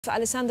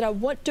Alessandra,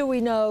 what do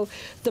we know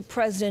the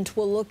president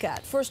will look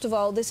at? First of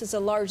all, this is a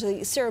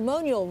largely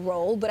ceremonial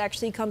role, but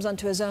actually comes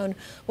onto his own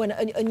when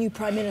a new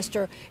prime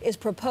minister is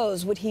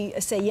proposed. Would he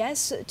say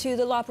yes to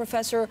the law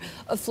professor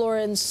of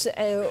Florence,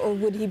 or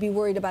would he be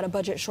worried about a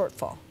budget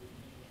shortfall?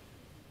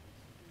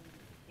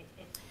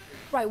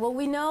 Right. Well,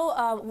 we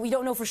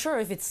don't know for sure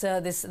if it's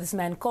this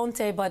man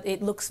Conte, but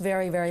it looks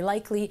very, very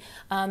likely.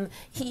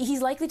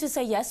 He's likely to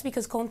say yes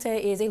because Conte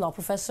is a law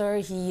professor.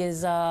 He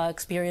is an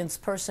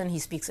experienced person. He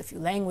speaks a few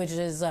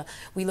languages.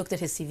 We looked at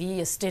his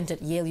CV, a stint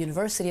at Yale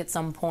University at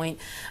some point.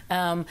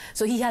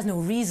 So he has no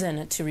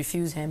reason to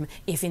refuse him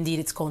if indeed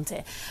it's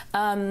Conte.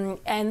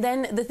 And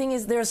then the thing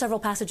is, there are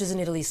several passages in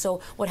Italy. So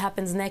what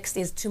happens next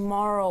is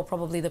tomorrow,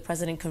 probably the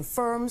president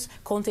confirms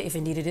Conte, if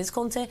indeed it is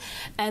Conte.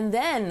 And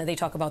then they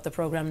talk about the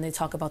program and they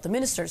talk about the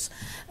ministers.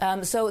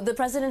 So the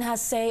president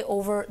has say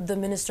over the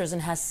ministers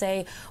and has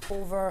say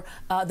over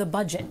the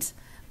budget.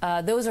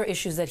 Those are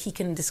issues that he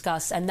can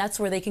discuss, and that's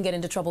where they can get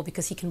into trouble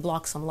because he can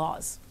block some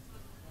laws.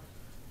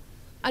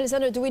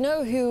 Alessandra, do we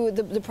know who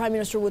the prime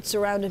minister would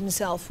surround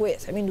himself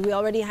with? I mean, do we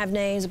already have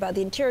names about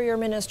the interior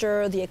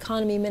minister, the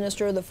economy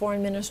minister, the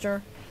foreign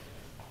minister?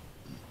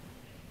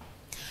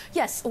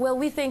 Yes, well,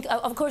 we think,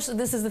 of course,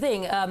 this is the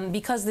thing,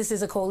 because this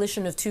is a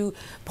coalition of two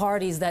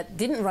parties that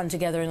didn't run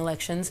together in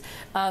elections,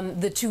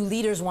 the two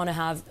leaders want to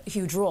have a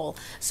huge role.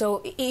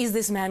 So is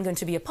this man going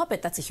to be a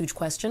puppet? That's a huge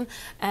question.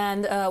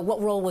 And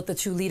what role would the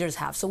two leaders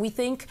have? So we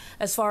think,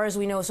 as far as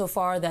we know so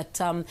far, that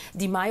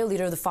Di Maio,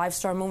 leader of the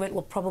Five-Star Movement,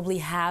 will probably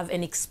have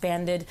an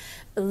expanded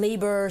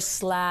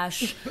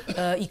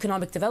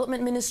labor/economic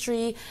development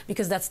ministry,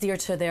 because that's dear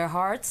to their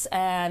hearts.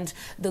 And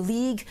the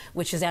League,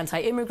 which is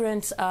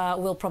anti-immigrant,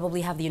 will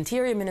probably have the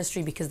Interior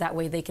Ministry, because that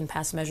way they can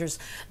pass measures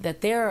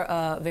that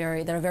are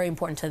very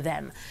important to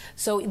them.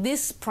 So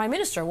this prime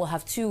minister will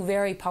have two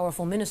very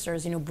powerful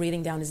ministers,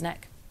 breathing down his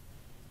neck.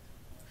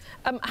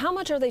 How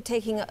much are they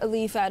taking a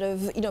leaf out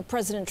of,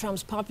 President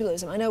Trump's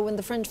populism? I know when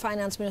the French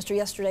finance minister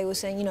yesterday was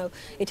saying,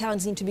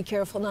 Italians need to be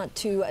careful not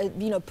to,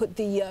 put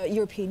the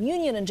European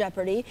Union in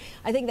jeopardy.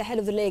 I think the head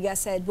of the Lega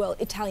said, well,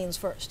 Italians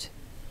first.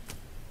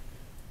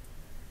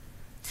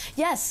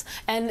 Yes,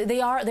 and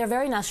they're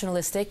very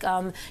nationalistic.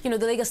 The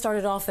Lega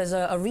started off as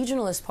a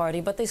regionalist party,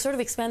 but they sort of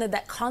expanded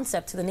that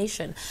concept to the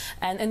nation,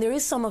 and there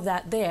is some of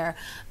that there.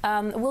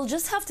 We'll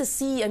just have to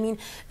see. I mean,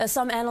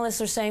 some analysts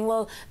are saying,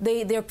 well,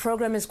 their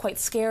program is quite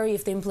scary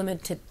if they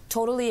implement it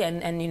totally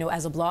and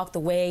as a bloc the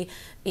way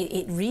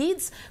it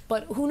reads,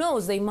 but who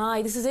knows, they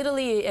might. This is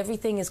Italy,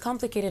 everything is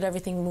complicated,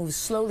 everything moves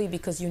slowly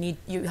because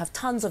you have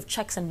tons of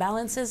checks and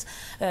balances.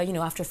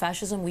 After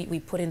fascism we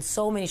put in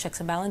so many checks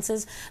and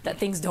balances that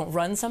things don't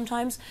run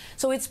sometimes.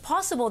 So it's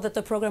possible that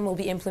the program will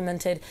be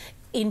implemented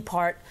in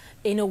part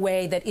in a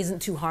way that isn't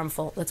too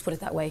harmful, let's put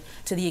it that way,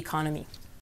 to the economy.